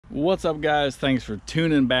What's up, guys? Thanks for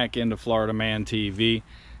tuning back into Florida Man TV.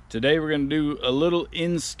 Today we're going to do a little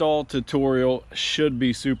install tutorial. Should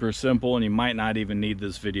be super simple and you might not even need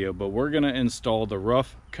this video, but we're going to install the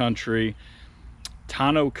Rough Country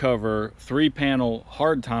tonneau cover, 3-panel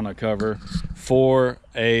hard tonneau cover for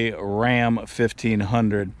a Ram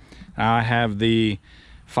 1500. Now, I have the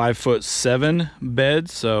 5'7" bed,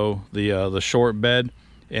 so the short bed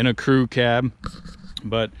in a crew cab,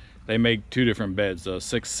 but they make two different beds, a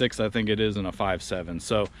 6'6" I think it is, and a 5'7".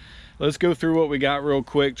 So let's go through what we got real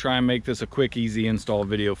quick, try and make this a quick, easy install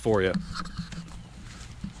video for you.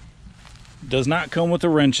 Does not come with the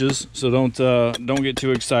wrenches, so don't get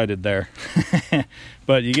too excited there.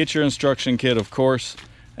 But you get your instruction kit, of course,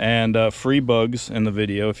 and free bugs in the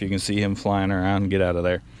video if you can see him flying around. Get out of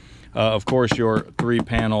there. Of course, your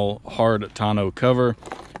 3-panel hard tonneau cover,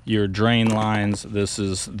 your drain lines. This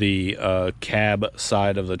is the cab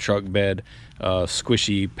side of the truck bed,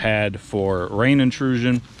 squishy pad for rain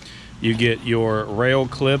intrusion. You get your rail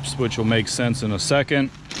clips, which will make sense in a second.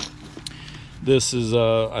 This is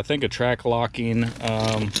I think a track locking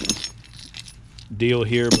deal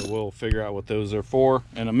here, but we'll figure out what those are for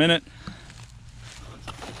in a minute.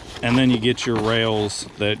 And then you get your rails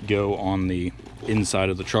that go on the inside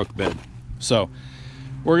of the truck bed. So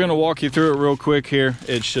we're going to walk you through it real quick here.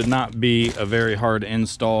 It should not be a very hard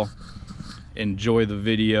install. Enjoy the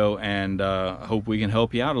video, and hope we can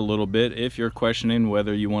help you out a little bit if you're questioning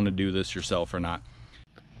whether you want to do this yourself or not.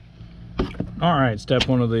 All right, step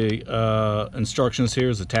one of the instructions here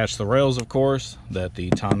is attach the rails, of course, that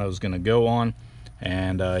the tonneau is going to go on.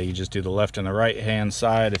 And you just do the left and the right hand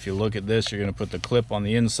side. If you look at this, you're going to put the clip on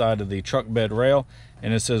the inside of the truck bed rail,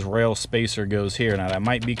 and it says rail spacer goes here. Now that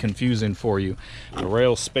might be confusing for you. The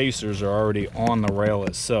rail spacers are already on the rail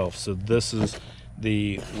itself. So this is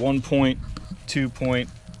the 1 point, 2 point,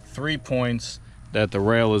 3 points that the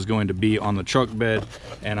rail is going to be on the truck bed.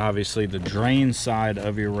 And obviously the drain side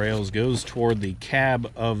of your rails goes toward the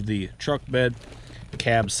cab of the truck bed,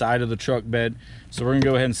 cab side of the truck bed. So we're gonna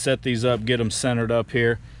go ahead and set these up, get them centered up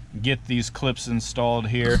here, get these clips installed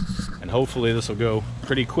here, and hopefully this will go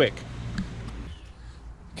pretty quick.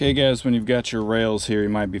 Okay guys, when you've got your rails here, you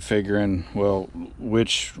might be figuring, well,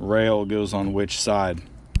 which rail goes on which side.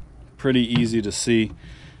 Pretty easy to see.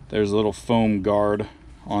 There's a little foam guard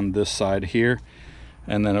on this side here,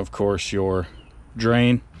 and then of course your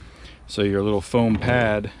drain. So your little foam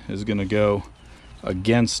pad is gonna go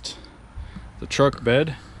against the truck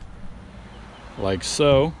bed like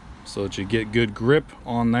so that you get good grip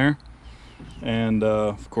on there. And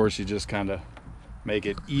of course you just kind of make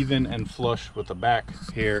it even and flush with the back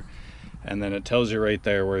here, and then it tells you right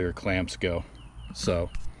there where your clamps go. So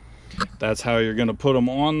that's how you're going to put them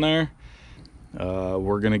on there.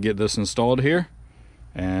 We're going to get this installed here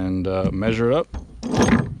and measure it up,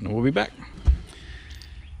 and we'll be back.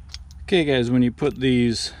 Okay guys, when you put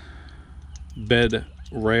these bed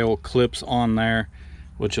rail clips on there,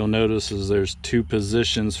 what you'll notice is there's two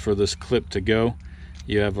positions for this clip to go.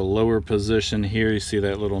 You have a lower position here. You see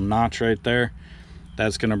that little notch right there?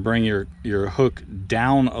 That's going to bring your hook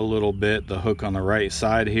down a little bit, the hook on the right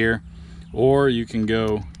side here. Or you can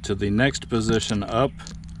go to the next position up,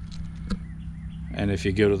 and if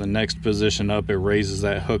you go to the next position up, it raises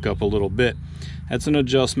that hook up a little bit. That's an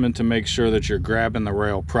adjustment to make sure that you're grabbing the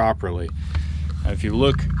rail properly. Now, if you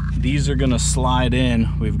look, these are going to slide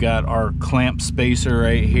in. We've got our clamp spacer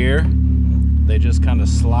right here. They just kind of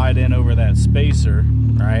slide in over that spacer,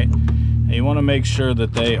 right? And you want to make sure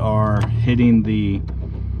that they are hitting the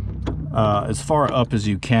as far up as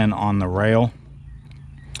you can on the rail.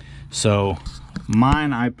 So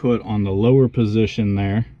mine I put on the lower position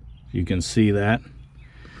there. You can see that.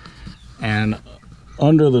 And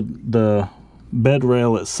under the bed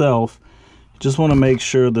rail itself, just want to make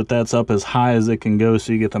sure that that's up as high as it can go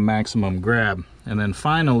so you get the maximum grab. And then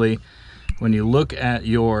finally, when you look at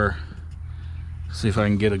your, see if I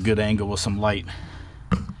can get a good angle with some light.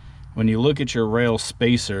 When you look at your rail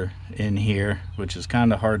spacer in here, which is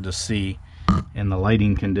kind of hard to see in the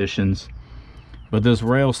lighting conditions, but this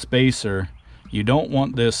rail spacer, you don't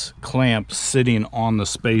want this clamp sitting on the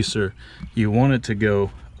spacer. You want it to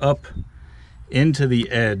go up into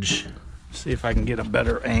the edge. See if I can get a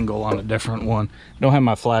better angle on a different one. I don't have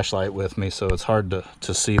my flashlight with me, so it's hard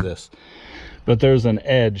to see this. But there's an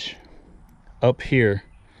edge up here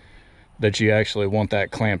that you actually want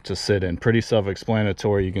that clamp to sit in. Pretty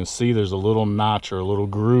self-explanatory. You can see there's a little notch or a little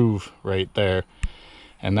groove right there,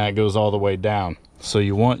 and that goes all the way down. So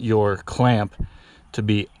you want your clamp to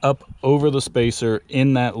be up over the spacer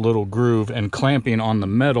in that little groove and clamping on the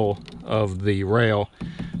metal of the rail,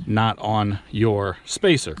 not on your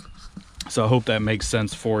spacer. So I hope that makes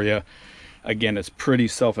sense for you. Again, it's pretty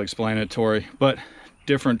self-explanatory, but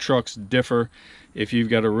different trucks differ. If you've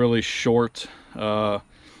got a really short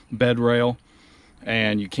bed rail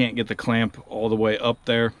and you can't get the clamp all the way up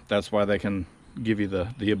there, that's why they can give you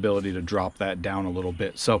the ability to drop that down a little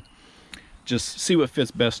bit. So just see what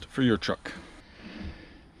fits best for your truck.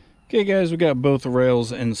 Okay guys, we got both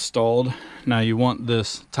rails installed. Now you want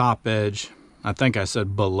this top edge, I think I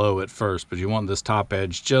said below at first, but you want this top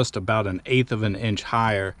edge just about 1/8 of an inch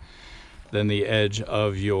higher than the edge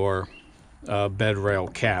of your bed rail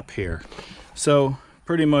cap here. So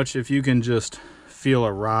pretty much if you can just feel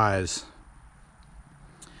a rise,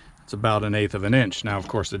 it's about 1/8 of an inch. Now of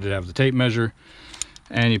course I did have the tape measure,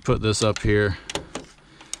 and you put this up here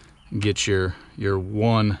and get your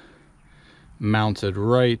one mounted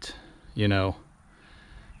right, you know,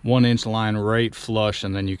 1 inch line right flush,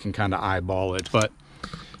 and then you can kind of eyeball it. But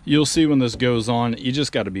you'll see when this goes on, you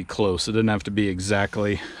just got to be close. It doesn't have to be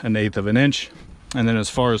exactly 1/8 of an inch. And then as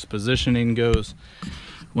far as positioning goes,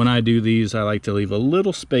 when I do these, I like to leave a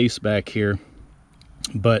little space back here,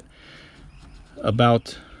 but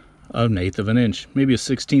about 1/8 of an inch, maybe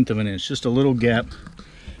 1/16 of an inch, just a little gap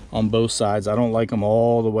on both sides. I don't like them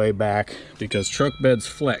all the way back because truck beds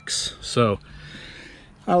flex. So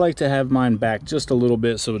I like to have mine back just a little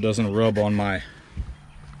bit so it doesn't rub on my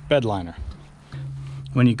bed liner.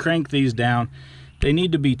 When you crank these down, they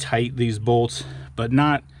need to be tight, these bolts, but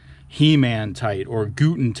not He-Man tight or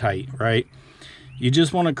Guten tight, right? You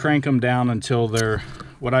just want to crank them down until they're,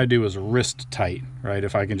 what I do is wrist tight, right?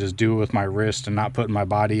 If I can just do it with my wrist and not putting my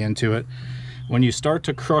body into it. When you start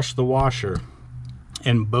to crush the washer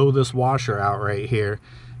and bow this washer out right here,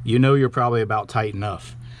 you know you're probably about tight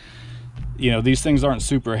enough. You know, these things aren't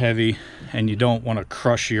super heavy, and you don't want to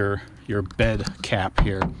crush your bed cap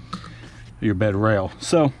here, your bed rail.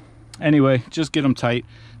 So anyway, just get them tight.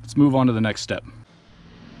 Let's move on to the next step.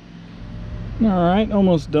 All right,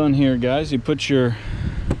 almost done here, guys. You put your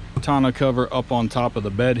tonneau cover up on top of the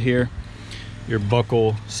bed here. Your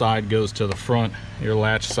buckle side goes to the front. Your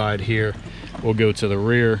latch side here will go to the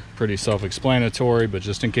rear. Pretty self-explanatory, but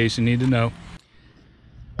just in case you need to know.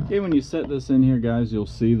 Okay, when you set this in here, guys, you'll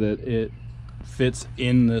see that it fits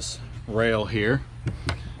in this rail here.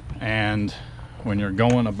 And when you're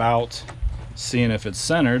going about seeing if it's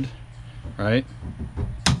centered, right,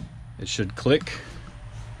 it should click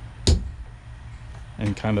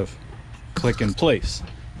and kind of click in place.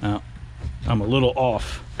 Now I'm a little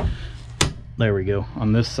off, there we go,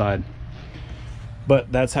 on this side,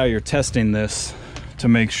 but that's how you're testing this to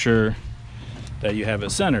make sure that you have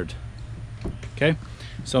it centered. Okay,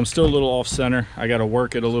 so I'm still a little off center. I got to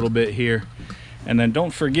work it a little bit here. And then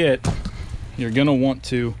don't forget, you're gonna want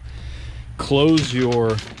to close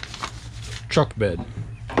your truck bed.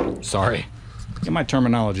 Sorry, get my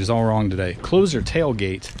terminology is all wrong today. Close your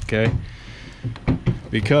tailgate, okay?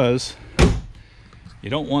 Because you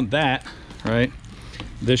don't want that, right?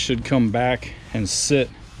 This should come back and sit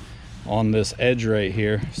on this edge right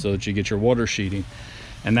here so that you get your water sheeting.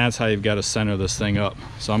 And that's how you've got to center this thing up.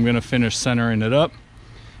 So I'm gonna finish centering it up,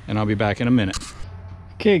 and I'll be back in a minute.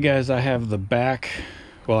 Okay guys, I have the back,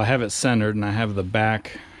 well, I have it centered, and I have the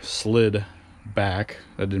back slid back.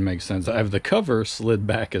 That didn't make sense. I have the cover slid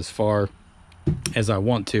back as far as I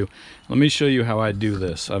want to. Let me show you how I do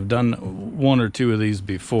this. I've done 1 or 2 of these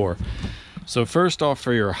before. So first off,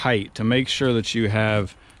 for your height, to make sure that you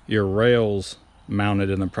have your rails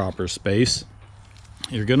mounted in the proper space,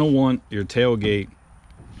 you're gonna want your tailgate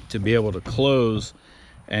to be able to close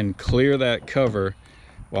and clear that cover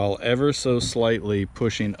while ever so slightly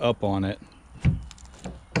pushing up on it.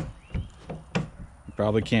 You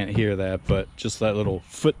probably can't hear that, but just that little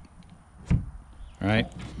foot, right?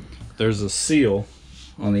 There's a seal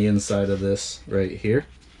on the inside of this right here,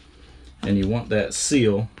 and you want that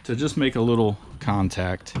seal to just make a little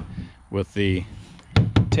contact with the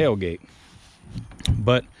tailgate.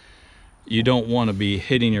 But you don't want to be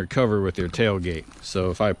hitting your cover with your tailgate. So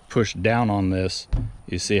if I push down on this,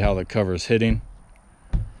 you see how the cover is hitting?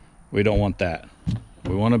 We don't want that.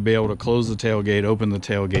 We want to be able to close the tailgate, open the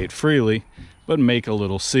tailgate freely, but make a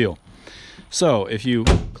little seal. So if you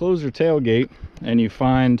close your tailgate and you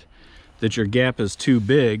find that your gap is too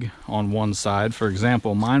big on one side, for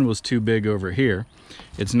example, mine was too big over here,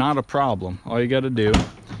 it's not a problem. All you got to do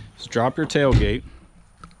is drop your tailgate,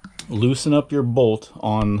 loosen up your bolt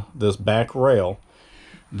on this back rail.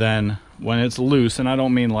 Then when it's loose, and I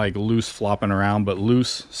don't mean like loose flopping around, but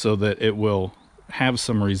loose so that it will have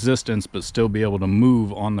some resistance but still be able to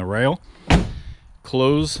move on the rail,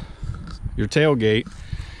 close your tailgate,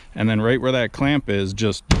 and then right where that clamp is,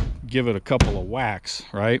 just give it a couple of whacks,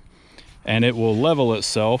 right? And it will level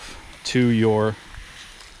itself to your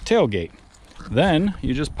tailgate. Then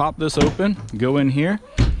you just pop this open, go in here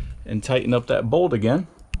and tighten up that bolt again,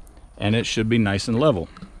 and it should be nice and level.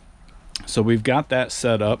 So we've got that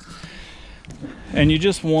set up, and you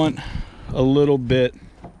just want a little bit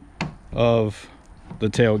of the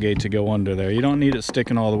tailgate to go under there. You don't need it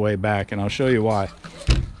sticking all the way back, and I'll show you why.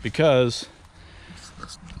 Because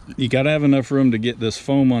you got to have enough room to get this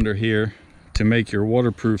foam under here to make your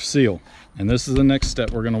waterproof seal, and this is the next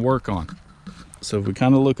step we're going to work on. So if we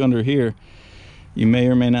kind of look under here, you may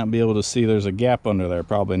or may not be able to see there's a gap under there.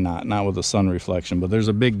 Probably not with the sun reflection, but there's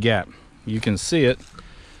a big gap. You can see it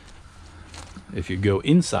if you go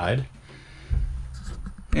inside,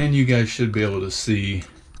 and you guys should be able to see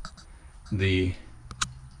the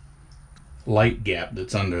light gap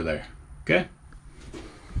that's under there. Okay,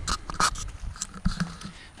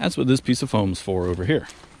 that's what this piece of foam's for over here.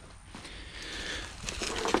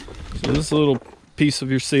 So this little piece of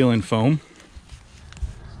your sealing foam.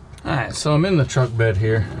 All right, so I'm in the truck bed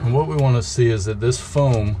here, and what we want to see is that this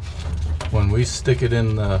foam, when we stick it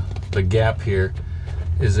in the gap here,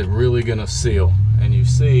 is it really going to seal? And you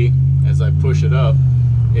see, as I push it up,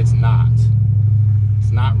 it's not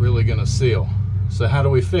really going to seal. So how do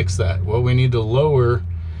we fix that? Well, we need to lower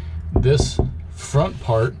this front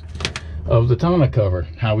part of the tonneau cover.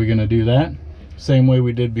 How are we going to do that? Same way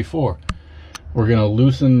we did before. We're going to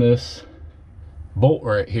loosen this bolt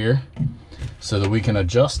right here so that we can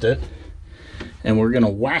adjust it, and we're going to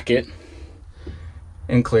whack it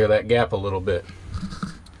and clear that gap a little bit.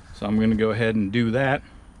 So I'm going to go ahead and do that,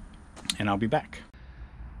 and I'll be back.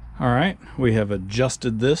 All right, we have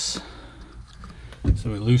adjusted this.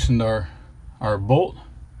 So we loosened our bolt.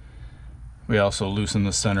 We also loosened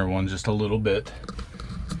the center one just a little bit,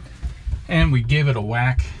 and we gave it a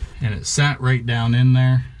whack, and it sat right down in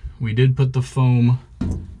there. We did put the foam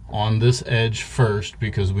on this edge first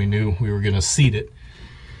because we knew we were going to seat it,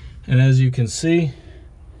 and as you can see,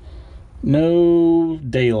 no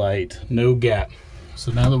daylight, no gap.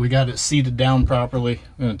 So now that we got it seated down properly,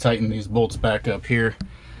 I'm going to tighten these bolts back up here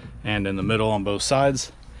and in the middle on both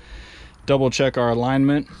sides, double check our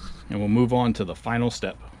alignment, and we'll move on to the final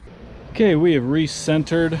step. Okay, we have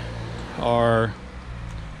recentered our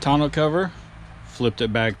tonneau cover, flipped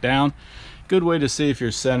it back down. Good way to see if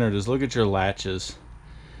you're centered is look at your latches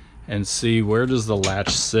and see where does the latch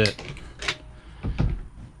sit.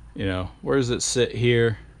 You know, where does it sit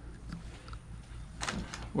here?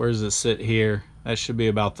 Where does it sit here? That should be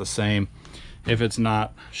about the same. If it's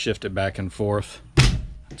not, shift it back and forth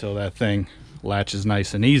until that thing latches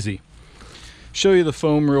nice and easy. Show you the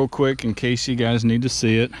foam real quick in case you guys need to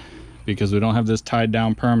see it, because we don't have this tied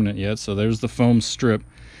down permanent yet. So there's the foam strip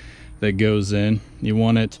that goes in. You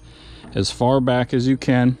want it as far back as you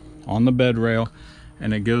can on the bed rail,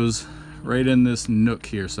 and it goes right in this nook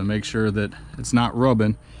here, so make sure that it's not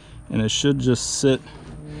rubbing, and it should just sit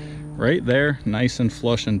right there nice and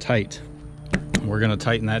flush and tight. We're going to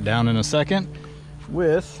tighten that down in a second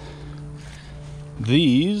with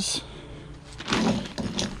these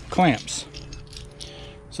clamps.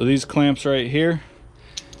 So these clamps right here,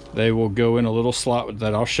 they will go in a little slot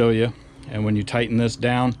that I'll show you, and when you tighten this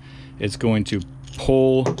down, it's going to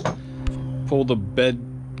pull the bed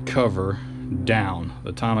cover down.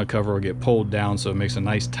 The tonneau cover will get pulled down, so it makes a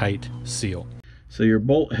nice tight seal. So your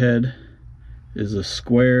bolt head is a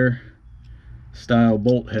square style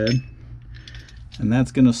bolt head, and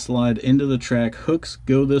that's going to slide into the track. Hooks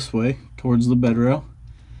go this way towards the bed rail.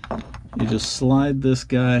 You just slide this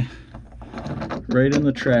guy right in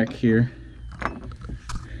the track here,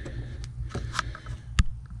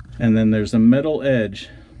 and then there's a metal edge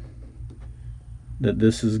that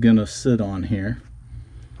this is going to sit on here.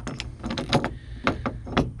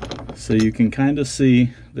 So you can kind of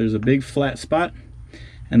see there's a big flat spot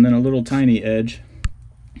and then a little tiny edge,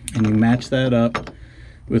 and you match that up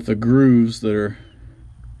with the grooves that are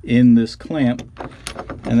in this clamp,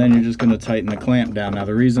 and then you're just going to tighten the clamp down. Now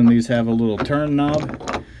the reason these have a little turn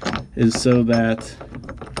knob is so that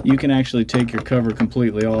you can actually take your cover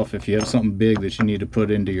completely off if you have something big that you need to put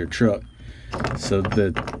into your truck, so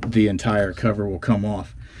that the entire cover will come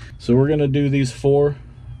off. So we're going to do these 4,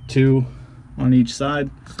 2 on each side,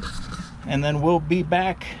 and then we'll be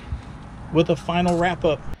back with a final wrap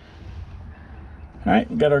up. All right,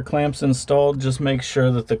 we got our clamps installed. Just make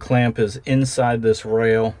sure that the clamp is inside this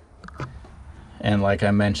rail, and like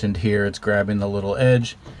I mentioned here, it's grabbing the little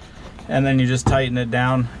edge, and then you just tighten it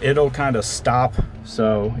down. It'll kind of stop,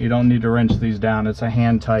 so you don't need to wrench these down. It's a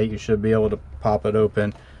hand tight. You should be able to pop it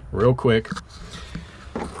open real quick.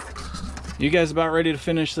 You guys about ready to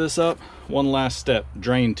finish this up? One last step,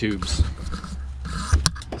 drain tubes.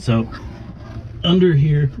 So under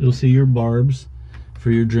here, you'll see your barbs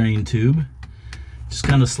for your drain tube. Just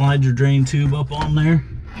kind of slide your drain tube up on there.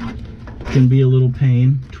 Can be a little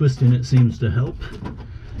pain. Twisting it seems to help.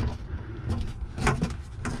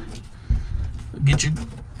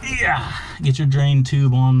 Get your drain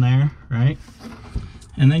tube on there, right?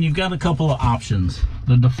 And then you've got a couple of options.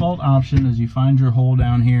 The default option is you find your hole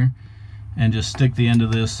down here and just stick the end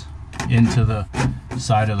of this into the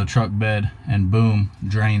side of the truck bed, and boom,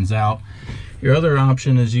 drains out. Your other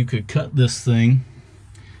option is you could cut this thing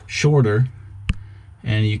shorter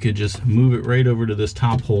and you could just move it right over to this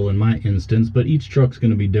top hole in my instance, but each truck's going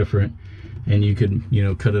to be different, and you could, you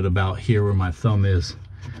know, cut it about here where my thumb is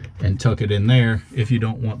and tuck it in there if you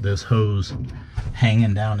don't want this hose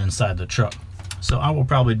hanging down inside the truck. So I will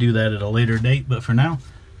probably do that at a later date, but for now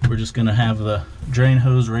we're just going to have the drain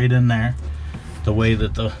hose right in there the way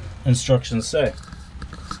that the instructions say.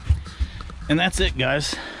 And that's it,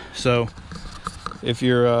 guys. So if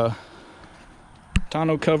your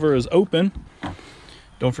tonneau cover is open,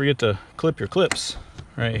 don't forget to clip your clips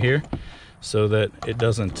right here so that it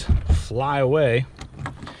doesn't fly away.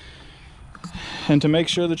 And to make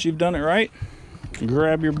sure that you've done it right,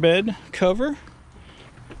 grab your bed cover.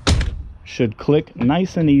 Should click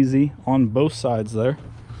nice and easy on both sides there.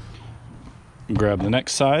 Grab the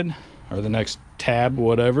next side or the next tab,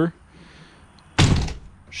 whatever.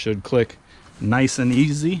 Should click nice and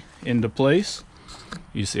easy into place.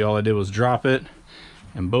 You see, all I did was drop it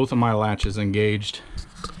and both of my latches engaged.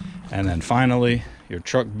 And then finally, your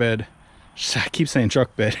truck bed, I keep saying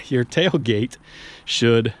truck bed, your tailgate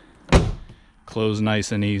should close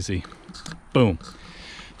nice and easy. Boom.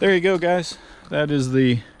 There you go, guys. That is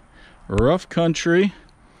the Rough Country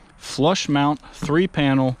flush mount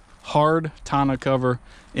 3-panel hard tonneau cover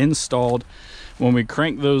installed. When we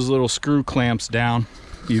crank those little screw clamps down,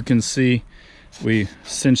 you can see we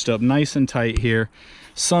cinched up nice and tight here.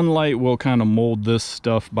 Sunlight will kind of mold this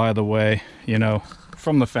stuff, by the way. You know,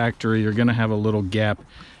 from the factory, you're gonna have a little gap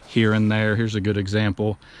here and there. Here's a good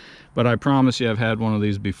example, but I promise you I've had one of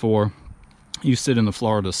these before. You sit in the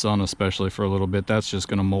Florida sun, especially for a little bit, that's just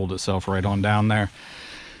gonna mold itself right on down there.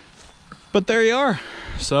 But there you are.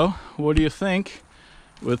 So what do you think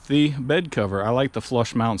with the bed cover? I like the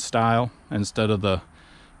flush mount style instead of the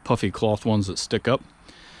puffy cloth ones that stick up.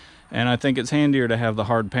 And I think it's handier to have the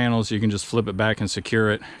hard panels. You can just flip it back and secure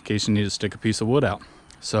it in case you need to stick a piece of wood out.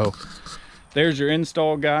 So there's your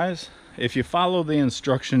install, guys. If you follow the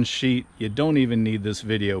instruction sheet, you don't even need this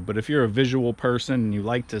video. But if you're a visual person and you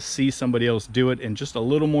like to see somebody else do it in just a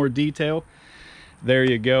little more detail, there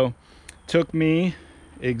you go. Took me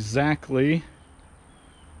exactly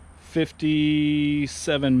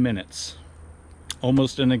 57 minutes,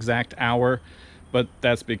 almost an exact hour, but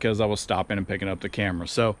that's because I was stopping and picking up the camera.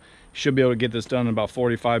 So should be able to get this done in about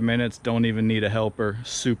 45 minutes. Don't even need a helper.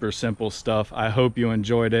 Super simple stuff. I hope you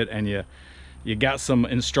enjoyed it and you got some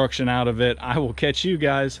instruction out of it. I will catch you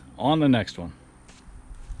guys on the next one.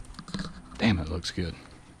 Damn, it looks good.